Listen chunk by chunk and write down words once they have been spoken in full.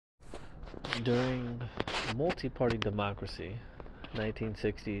During multi-party democracy,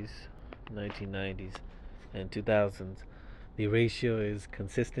 1960s, 1990s, and 2000s, the ratio is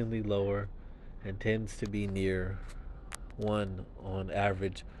consistently lower and tends to be near 1 on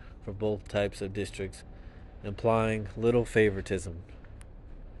average for both types of districts, implying little favoritism.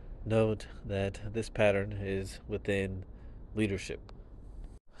 Note that this pattern is within leadership.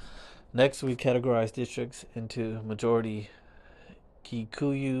 Next, we categorize districts into majority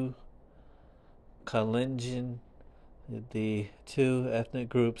Kikuyu, Kalenjin, the two ethnic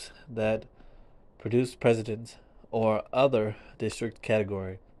groups that produce presidents, or other district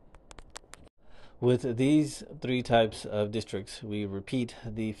category. With these three types of districts, we repeat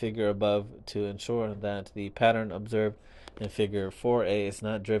the figure above to ensure that the pattern observed in figure 4A is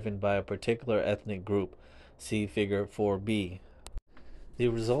not driven by a particular ethnic group. See figure 4B. The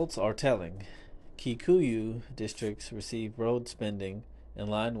results are telling. Kikuyu districts receive road spending in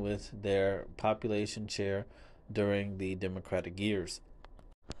line with their population share during the Democratic years.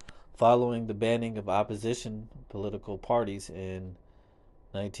 Following the banning of opposition political parties in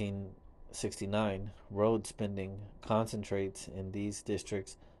 1969, road spending concentrates in these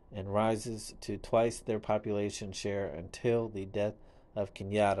districts and rises to twice their population share until the death of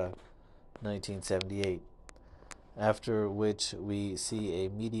Kenyatta, 1978, after which we see a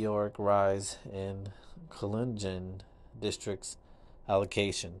meteoric rise in Kalenjin districts'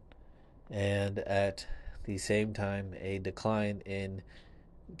 allocation, and at the same time a decline in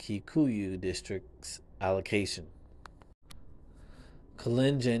Kikuyu districts' allocation.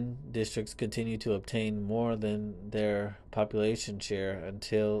 Kalenjin districts continue to obtain more than their population share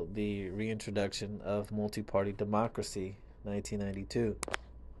until the reintroduction of multi-party democracy, 1992.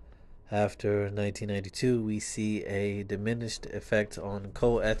 After 1992, we see a diminished effect on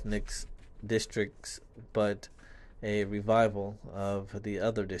co-ethnic districts, but a revival of the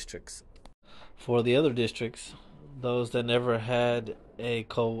other districts. For the other districts, those that never had a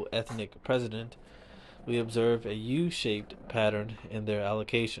co-ethnic president, we observe a U-shaped pattern in their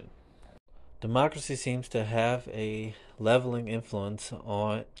allocation. Democracy seems to have a leveling influence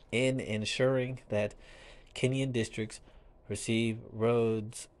in ensuring that Kenyan districts receive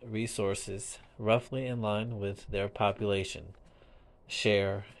roads resources roughly in line with their population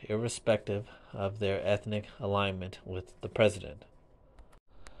share, irrespective of their ethnic alignment with the president.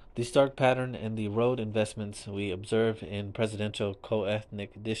 The stark pattern in the road investments we observe in presidential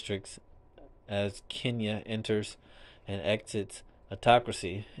co-ethnic districts as Kenya enters and exits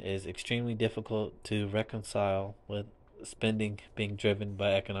autocracy is extremely difficult to reconcile with spending being driven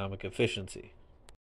by economic efficiency.